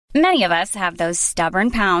Many of us have those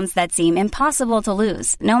stubborn pounds that seem impossible to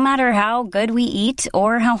lose, no matter how good we eat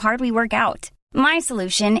or how hard we work out. My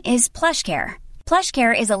solution is PlushCare.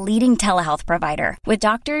 PlushCare is a leading telehealth provider with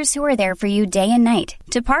doctors who are there for you day and night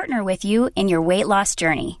to partner with you in your weight loss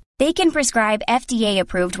journey. They can prescribe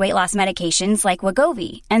FDA-approved weight loss medications like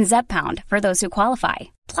Wegovy and Zepbound for those who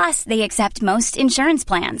qualify. Plus, they accept most insurance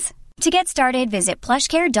plans. To get started, visit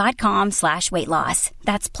plushcare.com/weightloss.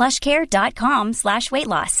 That's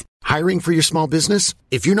plushcare.com/weightloss. Hiring for your small business?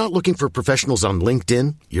 If you're not looking for professionals on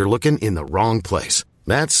LinkedIn, you're looking in the wrong place.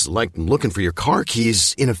 That's like looking for your car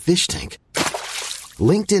keys in a fish tank.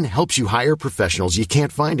 LinkedIn helps you hire professionals you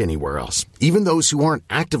can't find anywhere else, even those who aren't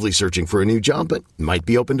actively searching for a new job but might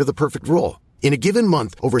be open to the perfect role. In a given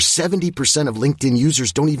month, over 70% of LinkedIn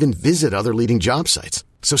users don't even visit other leading job sites.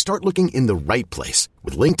 So start looking in the right place.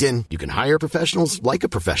 With LinkedIn, you can hire professionals like a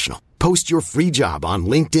professional. Post your free job on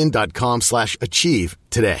linkedin.com/achieve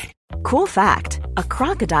today. Cool fact, a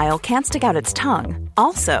crocodile can't stick out its tongue.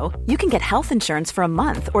 Also, you can get health insurance for a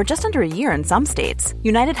month or just under a year in some states.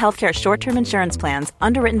 United Healthcare short-term insurance plans,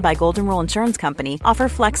 underwritten by Golden Rule Insurance Company, offer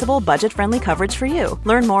flexible, budget-friendly coverage for you.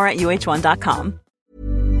 Learn more at uh1.com.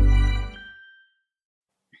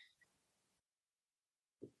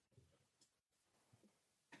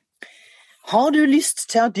 Har du lyst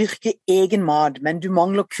til å dyrke egen mat, men du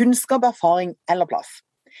mangler kunnskap, erfaring eller plass?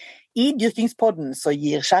 I Dyrkingspodden så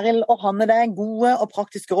gir Cheryl og Hanne deg gode og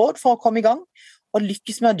praktiske råd for å komme i gang og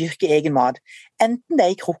lykkes med å dyrke egen mat, enten det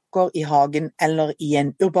er i krukker i hagen eller i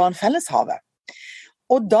en urban felleshave.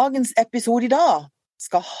 Og dagens episode i dag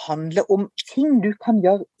skal handle om ting du kan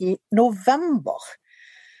gjøre i november.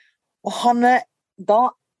 Og Hanne,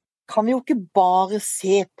 da kan vi jo ikke bare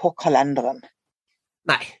se på kalenderen.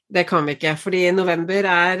 Nei, det kan vi ikke, fordi november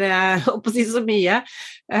å si så mye.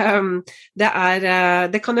 Det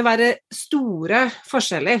kan jo være store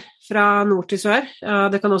forskjeller fra nord til sør.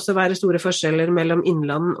 Det kan også være store forskjeller mellom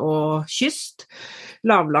innland og kyst,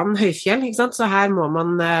 lavland, høyfjell, ikke sant? Så her må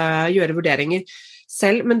man gjøre vurderinger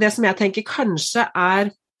selv. Men det som jeg tenker kanskje er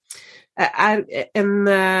en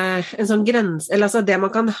sånn grense, eller altså det man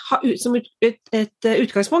kan ha som et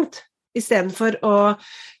utgangspunkt, i stedet for å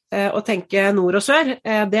tenke nord og sør,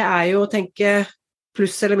 det jo å tenke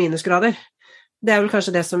pluss- eller minusgrader. Det vel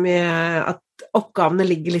kanskje det som at oppgavene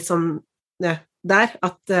ligger litt sånn der,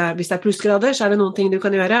 at hvis det plussgrader, så det noen ting du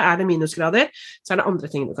kan gjøre, det minusgrader, så det andre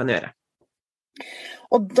ting du kan gjøre.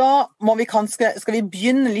 Og da må vi kanskje, skal vi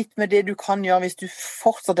begynne litt med det du kan gjøre hvis du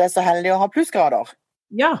fortsatt så heldig å ha plussgrader?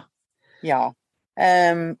 Ja. Ja.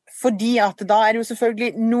 Fordi at da det jo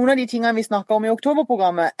selvfølgelig, noen av de tingene vi snakker om i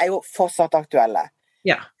oktoberprogrammet jo fortsatt aktuelle.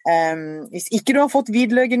 Ja. Hvis ikke du har fått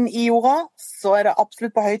hvidløken i jorda, så det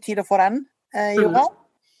absolutt på høy tid å få den i jorda.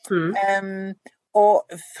 Og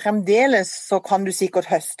fremdeles så kan du sikkert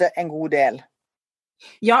høste en god del.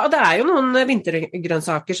 Ja, og det jo noen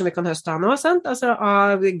vintergrønnsaker som vi kan høste av nå, sant? Altså,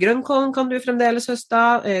 av grønnkålen kan du fremdeles høste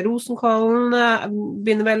av, rosenkålen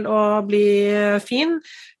begynner vel å bli fin.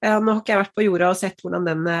 Nå har ikke jeg vært på jorda og sett hvordan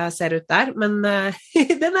den ser ut der, men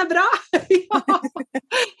den bra! Ja!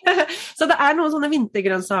 Så det noen sånne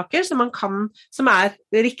vintergrønnsaker som som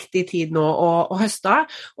riktig tid nå å høste av.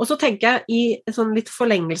 Og så tenker jeg i sånn litt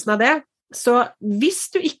forlengelsen av det, så hvis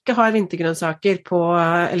du ikke har vintergrønnsaker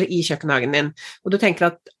eller i kjøkkenhagen din, og du tenker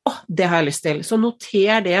at det har jeg lyst til, så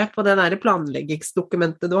noter det på det der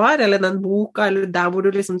planleggingsdokumentet du har, eller den boka, eller der hvor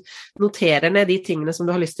du liksom noterer ned de tingene som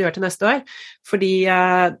du har lyst til å gjøre til neste år. Fordi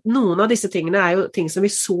noen av disse tingene jo ting som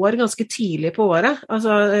vi sår ganske tidlig på året.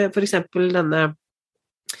 Altså for eksempel denne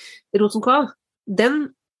rosenkål,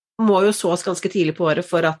 den må jo sås ganske tidlig på året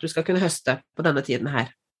for at du skal kunne høste på denne tiden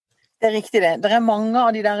her. Det riktig det. Det mange av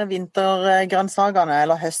de der vintergrønnsakene,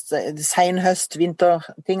 eller senhøst,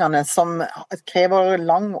 vintertingene, som krever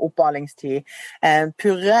lang oppalingstid.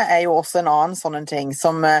 Purre jo også en annen sånn ting,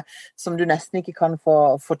 som du nesten ikke kan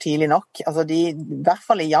få tidlig nok. Altså i hvert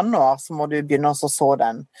fall i januar så må du begynne å så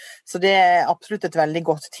den. Så det absolutt et veldig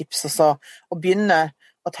godt tips også, å begynne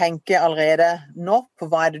å tenke allerede nå på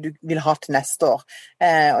hva det du vil ha til neste år.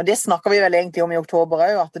 Og det snakker vi vel egentlig om i oktober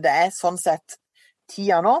også, at det sånn sett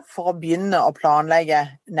tida nå for å begynne å planlegge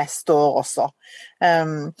neste år også.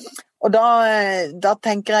 Og da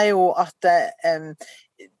tenker jeg jo at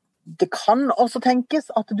det kan også tenkes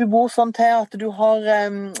at du bor sånn til at du har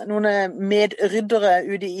noen medryddere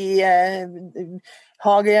ute i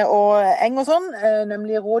hage og eng og sånn,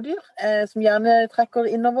 nemlig rådyr, som gjerne trekker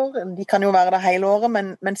innover. De kan jo være der hele året,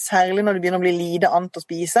 men særlig når det begynner å bli lite annet å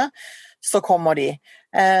spise, så kommer de.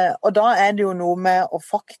 Og da det jo noe med å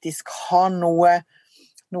faktisk ha noe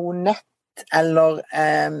nett, eller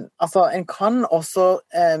altså en kan også,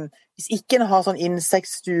 hvis ikke en har sånn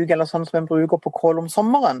insektstug eller sånn som en bruker på kål om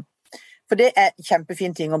sommeren, for det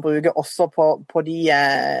kjempefin ting å bruke også på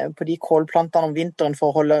de kålplantene om vinteren for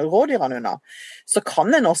å holde rådyrene unna, så kan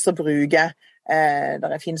en også bruke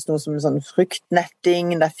der finnes noe som sånn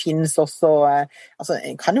fruktnetting, der finnes også altså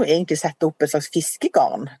en kan jo egentlig sette opp et slags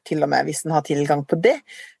fiskegarn til og med hvis en har tilgang på det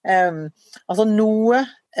altså noe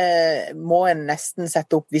må en nesten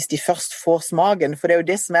sette opp hvis de først får smaken, for det er jo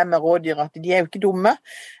det som med rådyr at de jo ikke dumme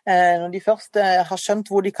når de først har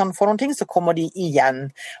skjønt hvor de kan få noen ting, så kommer de igjen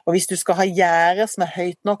og hvis du skal ha gjerde som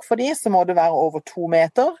høyt nok for de, så må det være over 2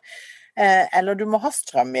 meter eller du må ha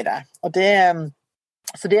strøm i det, og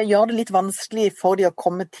så det gjør det litt vanskelig for de å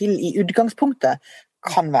komme til i utgangspunktet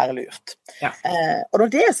kan være lurt. Ja. Og når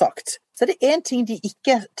det sagt, så det en ting de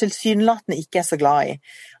tilsynelatende ikke så glad i,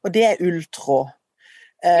 og det ulltråd.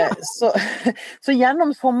 Så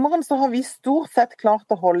gjennom sommeren så har vi stort sett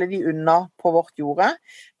klart å holde de unna på vårt jorde,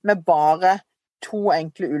 med bare 2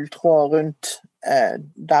 enkle ulltråd rundt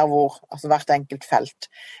der hvor, altså hvert enkelt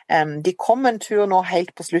felt. De kom en tur nå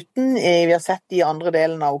helt på slutten, vi har sett de i andre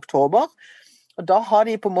delen av oktober, og da har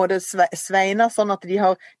de på en måte sveinet sånn at de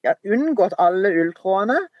har unngått alle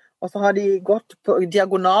ulltrådene, og så har de gått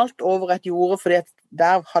diagonalt over et jorde, fordi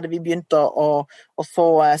der hadde vi begynt å så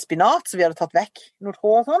spinat, så vi hadde tatt vekk noen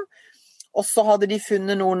tråd og sånn. Og så hadde de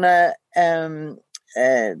funnet noen,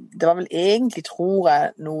 det var vel egentlig, tror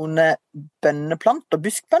jeg, noen bønneplanter,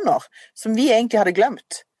 buskbønner, som vi egentlig hadde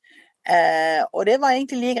glemt. Og det var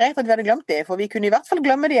egentlig like greit at vi hadde glemt det, for vi kunne i hvert fall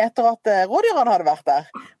glemme de etter at rådyrene hadde vært der.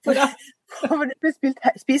 For det ble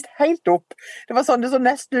spist helt opp. Det var sånn, det så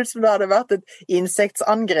nesten ut som det hadde vært et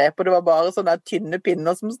insektsangrep, og det var bare sånne tynne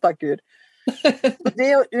pinner som stakk ut. Det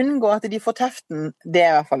å unngå at de får teften, det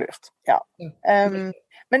i hvert fall lurt. Ja.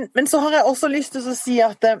 Men så har jeg også lyst til å si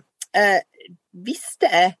at hvis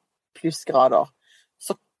det plussgrader,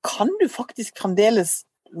 så kan du faktisk fremdeles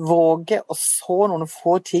våge å så noen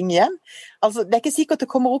få ting igjen. Altså, det ikke sikkert det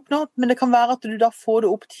kommer opp nå, men det kan være at du da får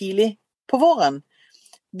det opp tidlig på våren.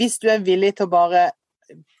 Hvis du villig til å bare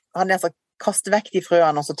kaste vekk de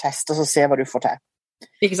frøene og så teste og så se hva du får til.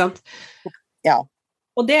 Ikke sant? Ja.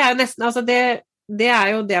 Og det jo nesten, altså det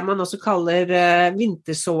jo det man også kaller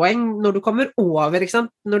vintersåing når du kommer over, ikke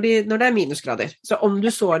sant? Når det minusgrader. Så om du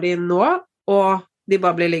sår de nå, og de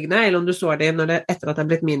bare blir liggende, eller om du sår de etter at det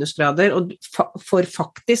blitt minusgrader, og får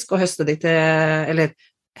faktisk å høste de til, eller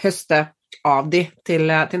høste av de til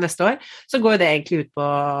neste år, så går det egentlig ut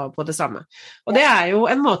på det samme. Og det jo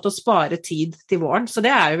en måte å spare tid til våren, så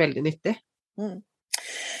det jo veldig nyttig.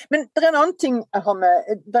 Men det en annen ting jeg har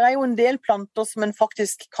med, det jo en del planter som en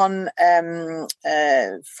faktisk kan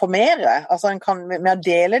formere, altså en kan med å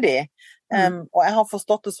dele de, og jeg har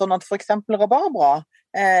forstått det sånn at for eksempel rabarbra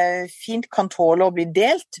fint kan tåle å bli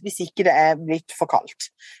delt hvis ikke det blitt for kaldt.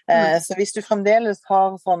 Så hvis du fremdeles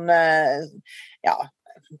har sånn,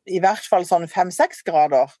 i hvert fall sånn 5-6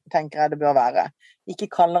 grader, tenker jeg det bør være,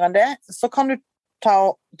 ikke kaldere enn det, så kan du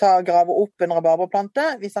grave opp en rabarberplante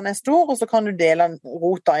hvis den stor, og så kan du dele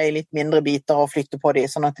rota i litt mindre biter og flytte på de,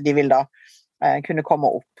 sånn at de vil da kunne komme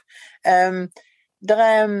opp. Jeg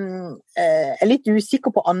litt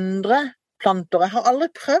usikker på andre planter. Jeg har aldri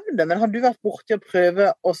prøvd det, men har du vært borti å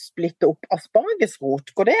prøve å splitte opp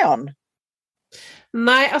aspargesrot? Går det an?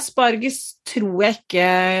 Nei, asparges tror jeg ikke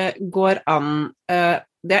går an.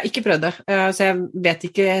 Det har jeg ikke prøvd det, så jeg vet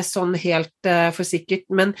ikke sånn helt for sikkert,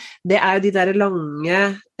 men det jo de der lange,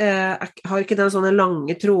 har ikke den sånne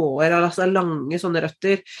lange tråder, altså lange sånne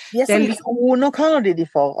røtter. De sånn litt kroner kaller de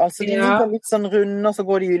for, altså de ligger litt sånn runde, og så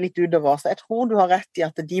går de jo litt utover, så jeg tror du har rett i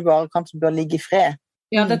at de bare kanskje bør ligge i fred.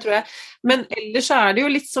 Ja, det tror jeg. Men ellers det jo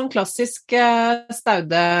litt sånn klassisk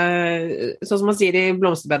staude, sånn som man sier i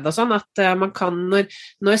blomsterbed og sånn, at man kan,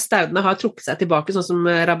 når staudene har trukket seg tilbake, sånn som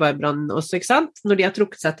rabarbran også, ikke sant? Når de har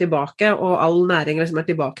trukket seg tilbake, og all næring liksom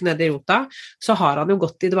tilbake nede i rota, så har han jo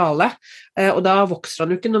gått i dvale. Og da vokser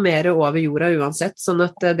han jo ikke noe mer over jorda uansett, sånn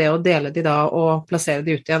at det å dele de da og plassere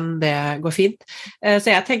de ut igjen, det går fint.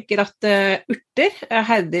 Så jeg tenker at urter,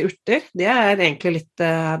 herdige urter, det egentlig litt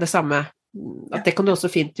det samme. At det kan du også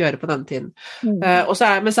fint gjøre på denne tiden. Men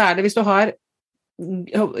så det hvis du har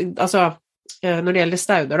altså når det gjelder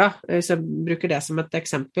stauder da, hvis jeg bruker det som et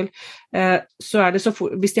eksempel, så det så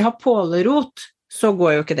fort, hvis de har pålerot, så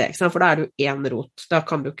går jo ikke det, ikke sant? For da det jo en rot, da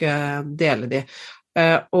kan du ikke dele de.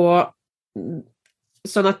 Og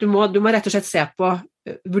sånn at du må rett og slett se på,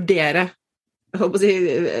 vurdere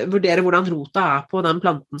hvordan rota på den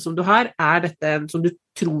planten som du har. Dette en som du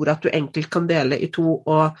tror at du enkelt kan dele i 2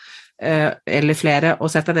 eller flere og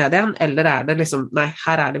sette ned igjen, eller det liksom, nei,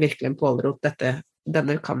 her det virkelig en pålerot,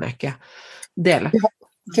 denne kan jeg ikke dele.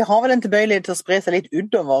 de har vel en tilbøyelighet til å spre seg litt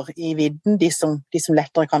utover I vidden, de som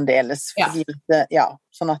lettere kan deles. Fordi,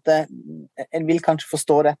 sånn at en vil kanskje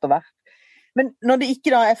forstå det etter hvert. Men når det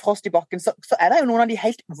ikke da frost I bakken, så det jo noen av de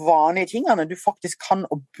helt vanlige tingene du faktisk kan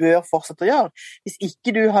og bør fortsette å gjøre. Hvis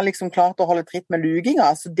ikke du har liksom klart å holde tritt med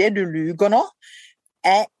luginga, så det du luger nå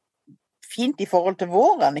fint I forhold til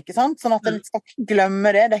våren, ikke sant? Sånn at en skal ikke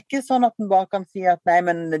glemme det. Det ikke sånn at en bare kan si at nei,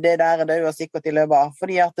 men det der det jo sikkert I løpet av,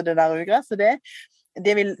 fordi at det der ugresset,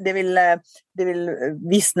 det vil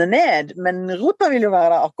visne ned, men rota vil jo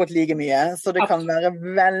være der akkurat like mye, så det kan være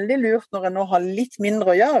veldig lurt når en nå har litt mindre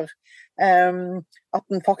å gjøre, at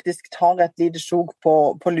en faktisk tar et lite sjog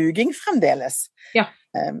på luging fremdeles.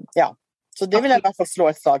 Så det vil jeg I hvert fall slå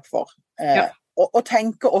et slag for. Og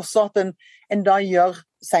tenke også at en da gjør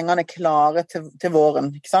sengene klare til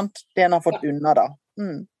våren, ikke sant? Det en har fått unna da.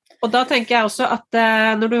 Og da tenker jeg også at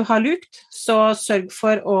når du har lukt, så sørg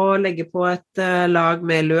for å legge på et lag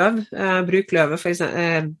med løv. Bruk løve for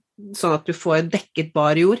eksempel, sånn at du får dekket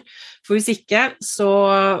bar jord. For hvis ikke, så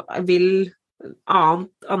vil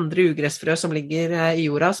andre ugressfrø som ligger I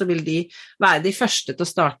jorda, så vil de være de første til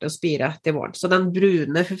å starte å spire til våren. Så den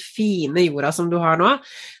brune, fine jorda som du har nå,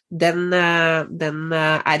 den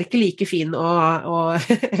ikke like fin å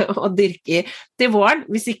dyrke til våren,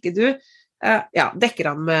 hvis ikke du dekker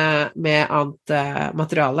den med annet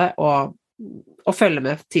materiale og følger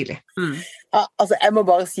med tidlig. Altså, jeg må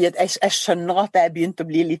bare si at jeg skjønner at jeg begynt å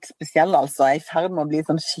bli litt spesiell, altså. Jeg I ferd med å bli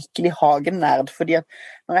sånn skikkelig hagenerd, fordi at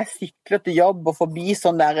når jeg sykler til jobb og forbi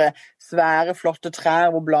sånne der svære, flotte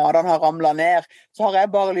trær hvor bladene har ramlet ned, så har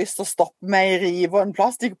jeg bare lyst til å stoppe meg I rive og en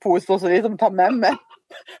plastikkpose, og så liksom ta med meg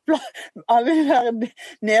alle de der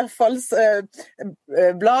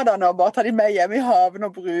nedfallsbladene og bare ta de med hjem I haven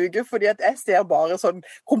og bruke, fordi at jeg ser bare sånn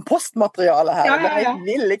kompostmateriale her. Det helt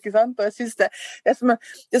vild, ikke sant? Og jeg synes det som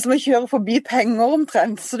å kjøre forbi penger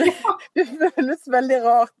omtrent, så det føles veldig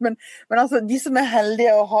rart, men altså, de som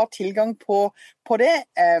heldige og har tilgang på det,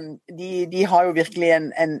 de har jo virkelig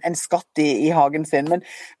en skatt I hagen sin, men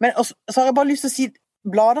så har jeg bare lyst til å si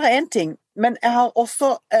blader en ting, men jeg har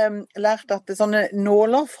også lært at sånne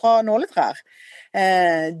nåler fra nåletrær,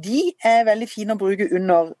 de veldig fine å bruke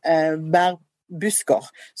under bærbusker.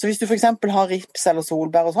 Så hvis du for eksempel har rips eller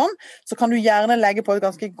solbær og sånn, så kan du gjerne legge på et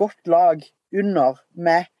ganske godt lag under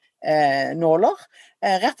med nåler,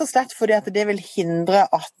 rett og slett fordi at det vil hindre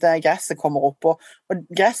at gresset kommer opp, og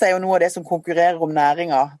gresset jo noe av det som konkurrerer om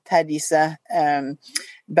næringa til disse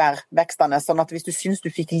bærvekstene, sånn at hvis du synes du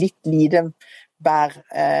fikk litt lite bær,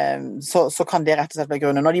 så kan det rett og slett være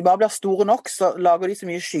grunnen. Når de bare blir store nok, så lager de så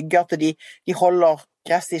mye skygge at de holder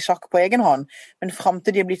gress I sjakk på egen hånd, men frem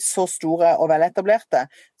til de blitt så store og veletablerte,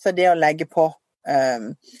 så det å legge på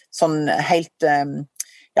sånn helt,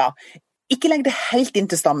 ikke legg det helt inn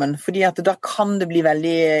til stammen, fordi at da kan det bli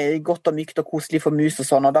veldig godt og mykt og koselig for mus og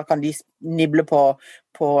sånn, og da kan de nibble på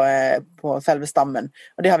selve stammen,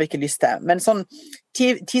 og det har vi ikke lyst til. Men sånn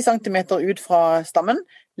 10 centimeter ut fra stammen,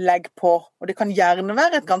 legg på, og det kan gjerne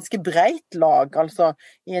være et ganske breit lag, altså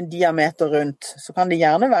I en diameter rundt, så kan det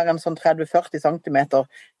gjerne være en sånn 30-40 centimeter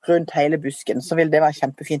rundt hele busken, så vil det være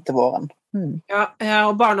kjempefint til våren. Ja,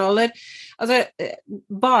 og barnåler, altså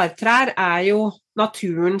bartrær jo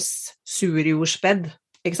naturens surjordsbedd,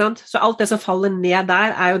 ikke sant? Så alt det som faller ned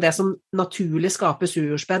der jo det som naturlig skaper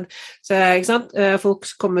surjordsbedd. Så, ikke sant? Folk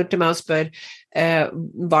kommer til meg og spør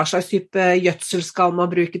hva slags type gjødsel skal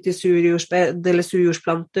man bruke til surjordsbedd eller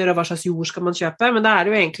surjordsplanter, og hva slags jord skal man kjøpe, men det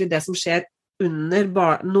jo egentlig det som skjer under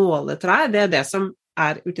nåletrær, det det som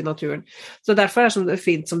ute I naturen. Så derfor det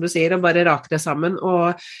fint, som du sier, å bare rake det sammen,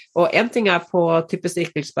 og en ting på type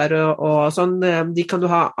strikkelsbær og sånn, de kan du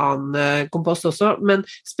ha annen kompost også, men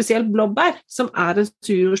spesielt blåbær, som en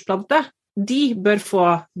surjordsplante, de bør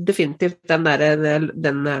få definitivt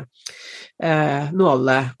den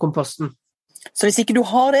nålekomposten. Så hvis ikke du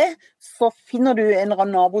har det, så finner du en eller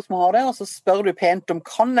annen nabo som har det, og så spør du pent om,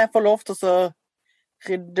 kan jeg få lov til å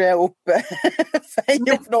rydde opp,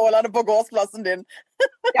 feie opp nålene på gårdsplassen din.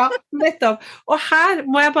 Ja, nettopp. Og her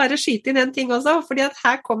må jeg bare skyte inn en ting også, fordi at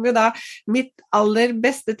her kommer jo da mitt aller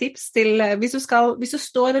beste tips til, hvis du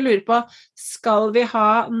står og lurer på, skal vi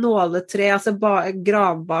ha nåletre, altså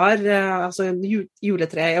granbar, altså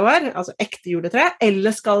juletre I år, altså ekte juletre,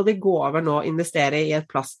 eller skal vi gå over nå og investere I et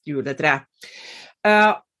plastjuletre?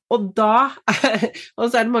 Og da,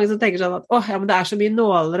 og så det mange som tenker sånn at men det så mye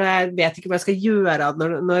nåler, jeg vet ikke hva jeg skal gjøre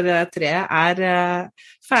når treet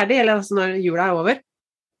ferdig, eller altså når jula over.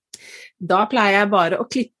 Da pleier jeg bare å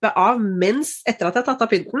klippe av etter at jeg har tatt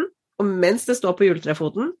av pynten, og mens det står på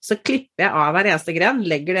juletrefoten, så klipper jeg av hver eneste gren,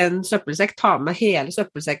 legger det i en søppelsekk, tar med hele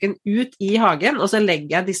søppelsekken ut i hagen, og så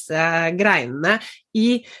legger jeg disse greinene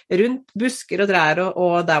rundt busker og trær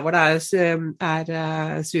og der hvor det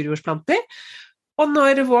er surjordsplanter. Og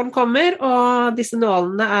når våren kommer, og disse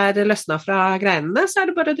nålene løsnet fra greinene, så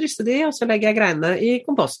det bare å drysse de, og så legger jeg greinene i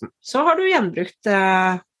komposten. Så har du gjenbrukt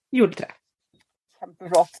juletre.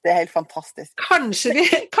 Kjempeflott, det helt fantastisk.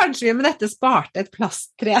 Kanskje vi med dette sparte et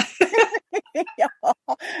plasttre. Ja,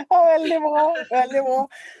 veldig bra, veldig bra.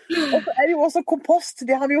 Og så det jo også kompost,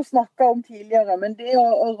 det har vi jo snakket om tidligere, men det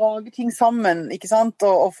å rage ting sammen, ikke sant,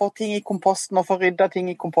 og få ting i komposten, og få ryddet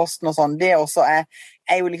ting i komposten og sånn, det også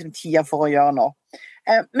jo liksom tida for å gjøre nå.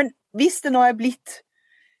 Men hvis det nå blitt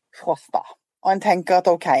frost da, og en tenker at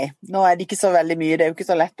ok, nå det ikke så veldig mye, det jo ikke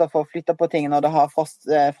så lett å få flyttet på ting når det har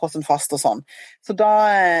frosten fast og sånn, så da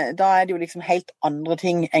det jo liksom helt andre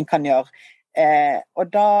ting en kan gjøre.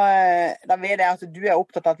 Og da vet jeg at du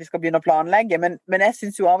opptatt av at vi skal begynne å planlegge, men jeg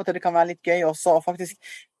synes jo av og til det kan være litt gøy også å faktisk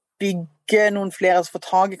bygge noen flere, få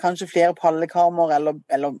tag i kanskje flere pallekarmer,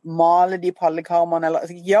 eller male de pallekarmene,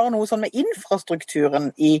 eller gjøre noe sånn med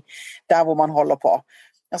infrastrukturen der hvor man holder på.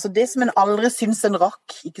 Altså det som en aldri synes en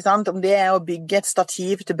rakk, ikke sant? Om det å bygge et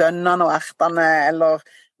stativ til bønnene og ertene, eller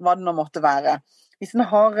hva det nå måtte være. Hvis en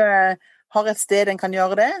har et sted en kan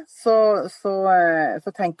gjøre det, så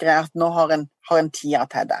tenker jeg at nå har en tida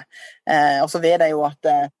til det. Og så vet jeg jo at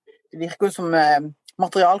det virker jo som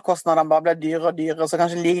materialkostnadene bare blir dyrere og dyrere, så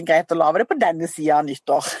kanskje like greit å lave det på denne siden av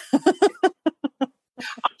nyttår.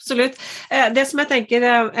 Absolutt. Det som jeg tenker,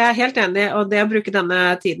 jeg helt enig, og det å bruke denne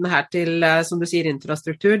tiden her til, som du sier,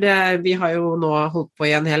 infrastruktur, vi har jo nå holdt på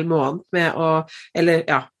i en hel måned med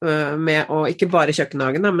å ikke bare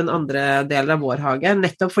kjøkkenhagen, men andre deler av vår hage,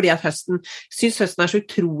 nettopp fordi at synes høsten så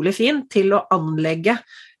utrolig fin til å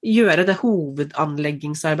gjøre det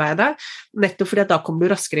hovedanleggingsarbeidet, nettopp fordi at da kommer du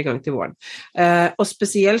raskere i gang til våren. Og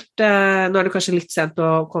spesielt, nå det kanskje litt sent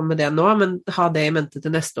å komme med det nå, men ha det i mente til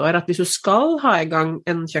neste år, at hvis du skal ha i gang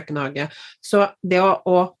en kjøkkenhage, så det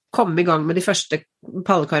å komme i gang med de første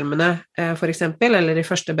pallekarmene, for eksempel, eller de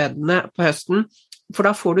første bedene på høsten, for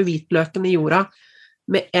da får du hvitløken i jorda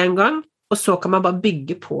med en gang, og så kan man bare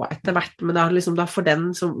bygge på etter hvert, men da får den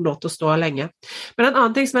som lov til å stå lenge. Men en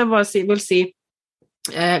annen ting som jeg bare vil si,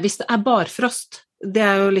 hvis det barfrost, det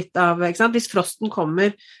jo litt av, ikke sant? Hvis frosten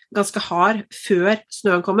kommer ganske hard før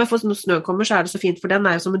snøen kommer, for når snøen kommer så det så fint, for den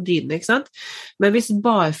jo som en dyne, ikke sant? Men hvis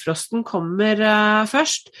barfrosten kommer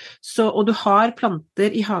først, og du har planter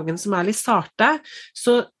i hagen som litt sarte,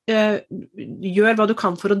 så gjør hva du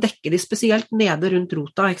kan for å dekke de spesielt nede rundt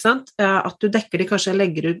rota, ikke sant? At du dekker de, kanskje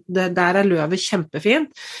legger ut, der løvet kjempefint,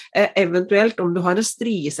 eventuelt om du har en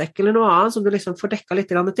striesekk eller noe annet som du liksom får dekket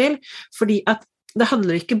litt til, fordi at det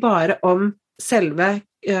handler ikke bare om selve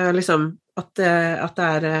liksom, at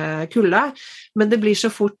det kulde, men det blir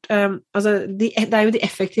så fort altså, det jo de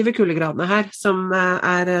effektive kuldegradene her som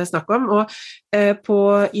snakk om, og på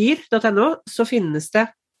yr.no så finnes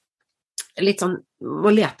det litt sånn, må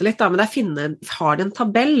lete litt da, men har de en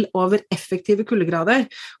tabell over effektive kuldegrader,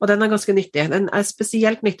 og den ganske nyttig. Den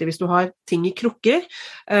spesielt nyttig hvis du har ting i krukker,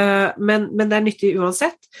 men det nyttig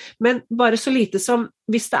uansett. Men bare så lite som,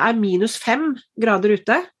 hvis det -5 grader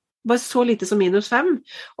ute, bare så lite som -5,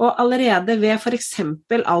 og allerede ved for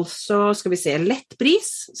eksempel, altså, skal vi se, lett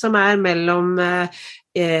bris, som mellom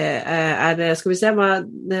skal vi se,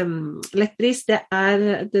 lett bris,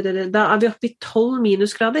 da vi oppe i 12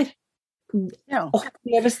 minusgrader. Ja.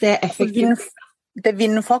 Oppleves det effektivt. Det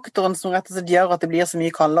vindfaktoren som rett og slett gjør at det blir så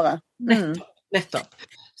mye kaldere. Nettopp.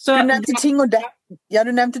 Så, du nevnte ting å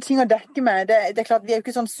dekke med. Det klart, vi jo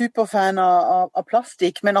ikke sånn superfan av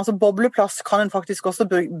plastikk, men altså bobleplast kan en faktisk også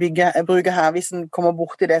bruke her. Hvis en kommer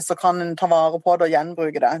bort i det, så kan en ta vare på det og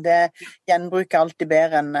gjenbruke det. Gjenbruk alltid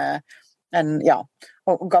bedre enn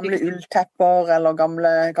og gamle ulltepper eller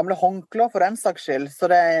gamle håndklær for den saks skyld. Så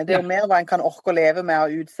det jo mer hva en kan orke å leve med av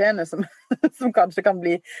utseende som kanskje kan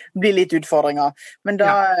bli litt utfordringer. Men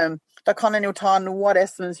da kan en jo ta noe av det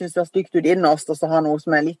som en synes stygt ut innerst, og så ha noe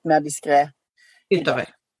som litt mer diskret utover.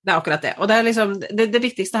 Det akkurat det. Og det liksom, det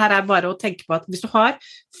viktigste her bare å tenke på at hvis du har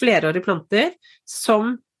flerårige planter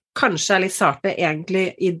som kanskje litt sarte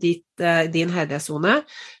egentlig i din heidezzone,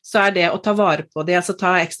 så det å ta vare på det, altså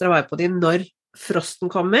ta ekstra vare på det når frosten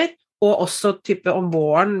kommer, og også type om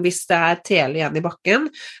våren hvis det tele igjen i bakken.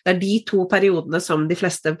 Det de 2 periodene som de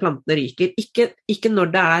fleste plantene ryker. Ikke når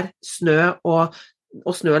det snø,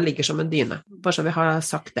 og snøen ligger som en dyne. Bare så vi har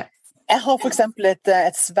sagt det. Jeg har for eksempel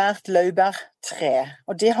et svært laurbærtre,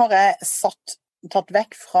 og det har jeg tatt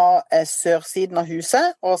vekk fra sørsiden av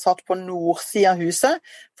huset, og satt på nordsiden av huset,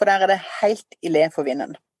 for der det helt i le for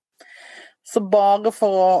vinden. Så bare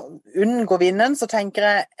for å unngå vinden, så tenker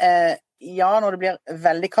jeg, ja, når det blir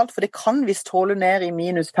veldig kaldt, for det kan visst tåle ned i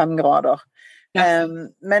 -5 grader. Ja.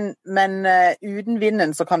 Men uten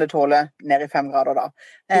vinden så kan det tåle ned i 5 grader da.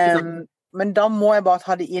 Men da må jeg bare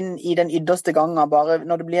ta det inn i den ytterste gangen, bare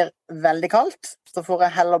når det blir veldig kaldt, så får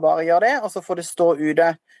jeg heller bare gjøre det, og så får det stå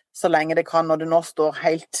ute så lenge det kan, når det nå står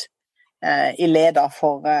helt i leda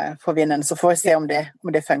for vinden, så får jeg se om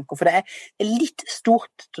det funker, for det er litt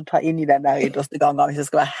stort å ta inn i den der ytterste gangen, hvis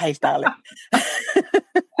jeg skal være helt ærlig.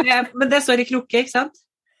 Ja, men det står i krukke, ikke sant?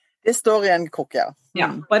 Det står i en krukke, ja.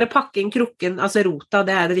 Ja, bare pakke inn krukken, altså rota,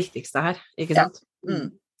 det er det viktigste her, ikke sant? Ja.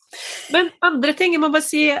 Men andre ting, jeg må bare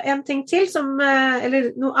si en ting til, eller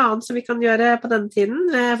noe annet som vi kan gjøre på denne tiden,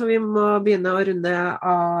 for vi må begynne å runde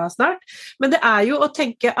av snart, men det er jo å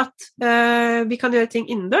tenke at vi kan gjøre ting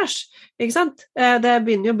innendørs, ikke sant? Det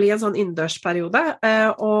begynner jo å bli en sånn innendørsperiode,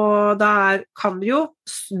 og da kan vi jo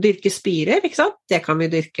dyrke spirer, ikke sant? Det kan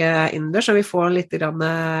vi dyrke innendørs, så vi får litt grann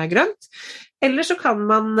grønt. Eller så kan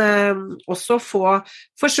man også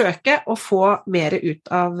forsøke å få mer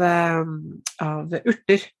ut av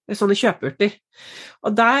urter, sånne kjøpeurter.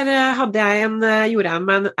 Og der gjorde jeg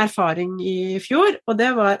meg en erfaring i fjor, og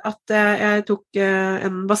det var at jeg tok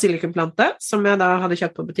en basilikumplante som jeg da hadde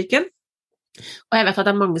kjøpt på butikken. Og jeg vet at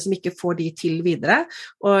det er mange som ikke får de til videre,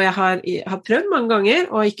 og jeg har prøvd mange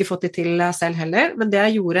ganger og ikke fått de til selv heller, men det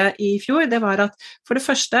jeg gjorde i fjor, det var at for det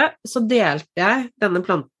første så delte jeg denne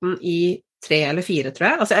planten i 3 eller 4, tror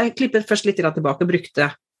jeg. Altså, jeg klippet først litt tilbake og brukte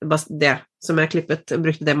det som jeg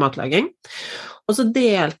brukte det matlaging. Og så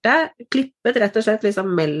klippet rett og slett liksom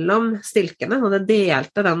mellom stilkene, og det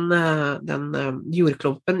delte den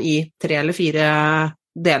jordklumpen i 3 eller 4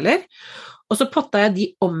 deler. Og så pottet jeg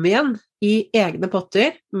de om igjen i egne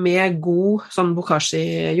potter med god sånn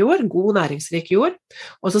bokashi-jord, god næringsrik jord,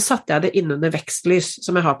 og så satte jeg det innunder vekstlys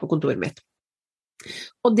som jeg har på kontoret mitt.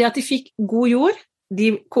 Og det at de fikk god jord,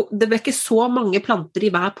 det ble ikke så mange planter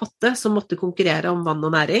i hver potte som måtte konkurrere om vann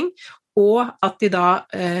og næring, og at de da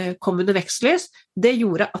kom under vekstlys, det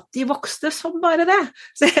gjorde at de vokste som bare det.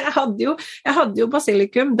 Så jeg hadde jo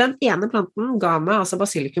basilikum, den ene planten ga meg altså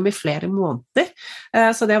basilikum i flere måneder,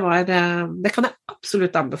 så det kan jeg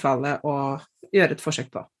absolutt anbefale å gjøre et forsøk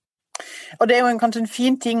på. Og det er jo kanskje en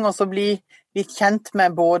fin ting også å bli kjent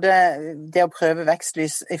med både det å prøve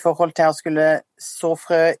vekstlys i forhold til å skulle så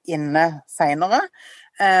frø inne senere.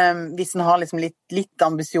 Hvis en har liksom litt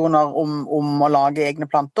ambisjoner om å lage egne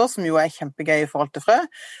planter, som jo er kjempegøy i forhold til frø,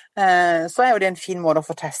 så er jo det en fin måte å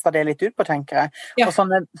få testet det litt ut på, tenker jeg. Ja. Og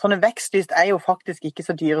sånne vekstlys er jo faktisk ikke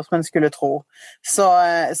så dyre som en skulle tro. Og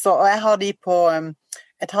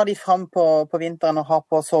jeg tar de fram på vinteren og har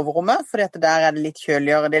på soverommet, fordi at der er det litt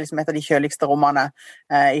kjøligere. Det er liksom et av de kjøligste rommene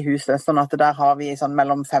i huset, sånn at der har vi sånn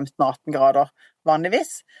mellom 15 og 18 grader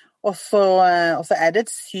vanligvis. Og så er det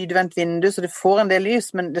et sydvendt vindu, så det får en del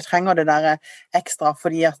lys, men det trenger det der ekstra,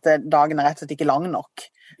 fordi at dagen er rett og slett ikke lang nok.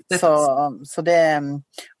 Så det,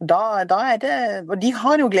 da er det, og de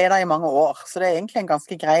har jo glede i mange år, så det er egentlig en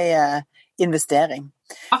ganske grei investering.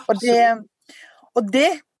 Og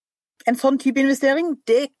det en sånn type investering,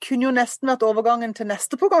 det kunne jo nesten vært overgangen til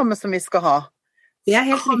neste programmet som vi skal ha. Det er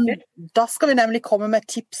helt riktig. Da skal vi nemlig komme med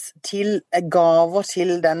tips til gaver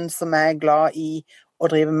til den som er glad i å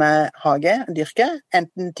drive med hage, dyrke.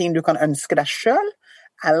 Enten ting du kan ønske deg selv,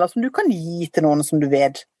 eller som du kan gi til noen som du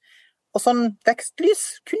vet. Og sånn vekstlys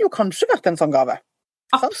kunne jo kanskje vært en sånn gave.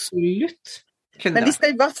 Absolutt. Men vi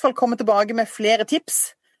skal i hvert fall komme tilbake med flere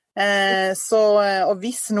tips. Og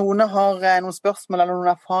hvis noen har noen spørsmål eller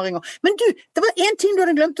noen erfaringer. Men du, det var en ting du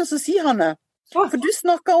hadde glemt å si, Hanne. For du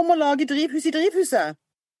snakket om å lage drivhus i drivhuset.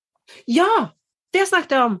 Ja, det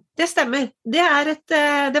snakket jeg om. Det stemmer.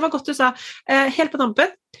 Det var godt du sa. Helt på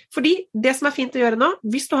tampen. Fordi det som er fint å gjøre nå,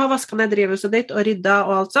 hvis du har vasket ned drivhuset ditt og rydda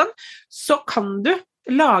og alt sånn, så kan du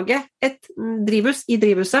lage et drivhus i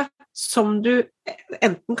drivhuset som du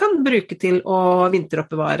enten kan bruke til å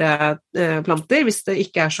vinteroppbevare planter, hvis det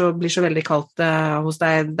ikke blir så veldig kaldt hos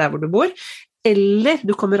deg der hvor du bor, eller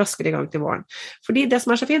du kommer raskere i gang til våren. Fordi det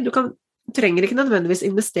som er så fint, du trenger ikke nødvendigvis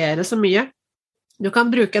investere så mye. Du kan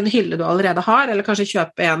bruke en hylle du allerede har, eller kanskje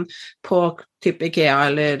kjøpe en på type IKEA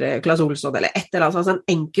eller Claes Olsson, eller et eller annet, altså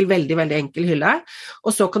en enkel, veldig, veldig enkel hylle,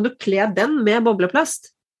 og så kan du kle den med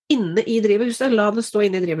bobleplast inne i drivhuset, la det stå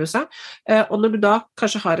inne i drivhuset, og når du da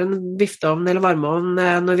kanskje har en vifteovn eller varmeovn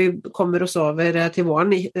når vi kommer oss over til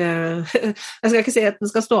våren, jeg skal ikke si at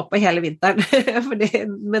den skal stå på hele vinteren, fordi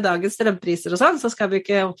med dagens strømpriser og sånn, så skal vi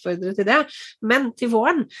ikke oppfordre til det, men til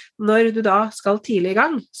våren, når du da skal tidlig i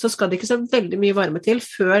gang, så skal det ikke så veldig mye varme til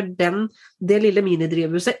før det lille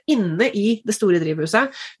minidrivhuset inne i det store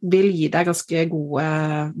drivhuset vil gi deg ganske gode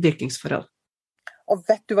virkningsforhold. Og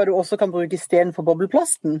vet du hva du også kan bruke i stedet for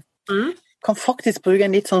bobleplasten? Kan faktisk bruke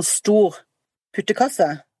en litt sånn stor puttekasse.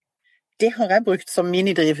 Det har jeg brukt som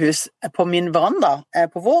minidrivhus på min veranda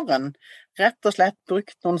på våren. Rett og slett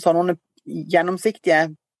brukt noen sånne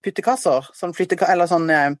gjennomsiktige puttekasser, som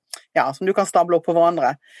du kan stable opp på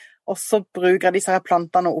hverandre. Og så bruker jeg disse her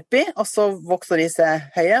plantene oppi, og så vokser de seg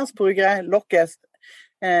høyere, så bruker jeg lokket.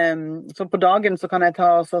 Så på dagen så kan jeg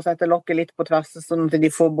sette lokket litt på tvers, sånn at de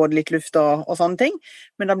får både litt luft og sånne ting,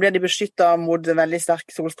 men da blir de beskyttet mot veldig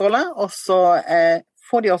sterk solstråle, og så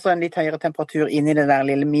får de også en litt høyere temperatur inn i det der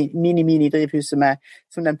lille mini-drivhuset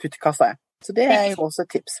som den puttekassa er. Så det er jo også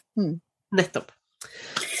et tips. Nettopp.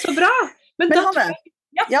 Så bra! Men da,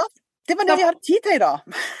 ja, det var det vi hadde tid til i dag.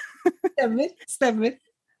 Stemmer.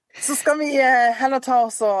 Så skal vi heller ta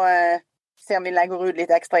oss og se om vi legger ut litt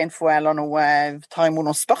ekstra info eller noe, tar imot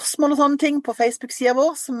noen spørsmål og sånne ting på Facebook-siden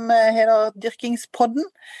vår, som heter Dyrkingspodden.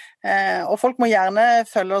 Og folk må gjerne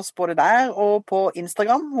følge oss både der og på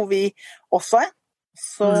Instagram, hvor vi også er.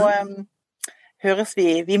 Så høres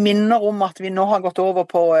vi. Vi minner om at vi nå har gått over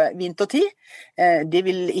på vintertid. Det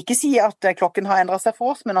vil ikke si at klokken har endret seg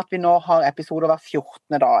for oss, men at vi nå har episoder hver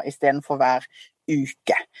 14. dag, i stedet for hver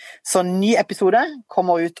uke. Så ny episode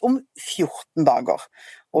kommer ut om 14 dager.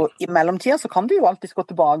 Og i mellomtiden så kan du jo alltid gå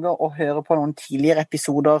tilbake og høre på noen tidligere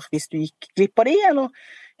episoder hvis du gikk glipp av de, eller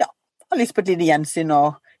har lyst på et lite gjensyn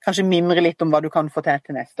og kanskje mimre litt om hva du kan få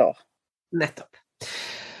til neste år. Nettopp.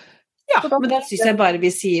 Ja, men da synes jeg bare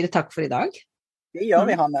vi sier takk for i dag. Det gjør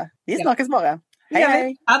vi, Hanne. Vi snakkes bare. Hei,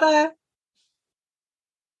 hei. Ha det.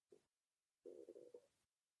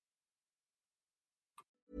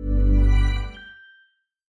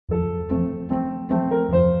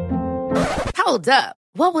 Hold up.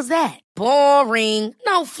 What was that? Boring.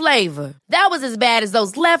 No flavor. That was as bad as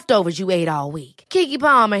those leftovers you ate all week. Keke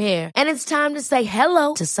Palmer here, and it's time to say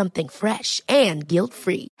hello to something fresh and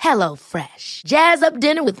guilt-free. Hello Fresh. Jazz up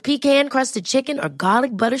dinner with pecan-crusted chicken or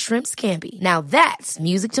garlic butter shrimp scampi. Now that's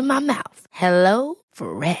music to my mouth. Hello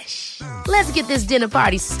Fresh. Let's get this dinner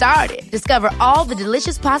party started. Discover all the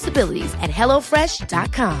delicious possibilities at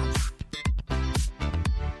HelloFresh.com.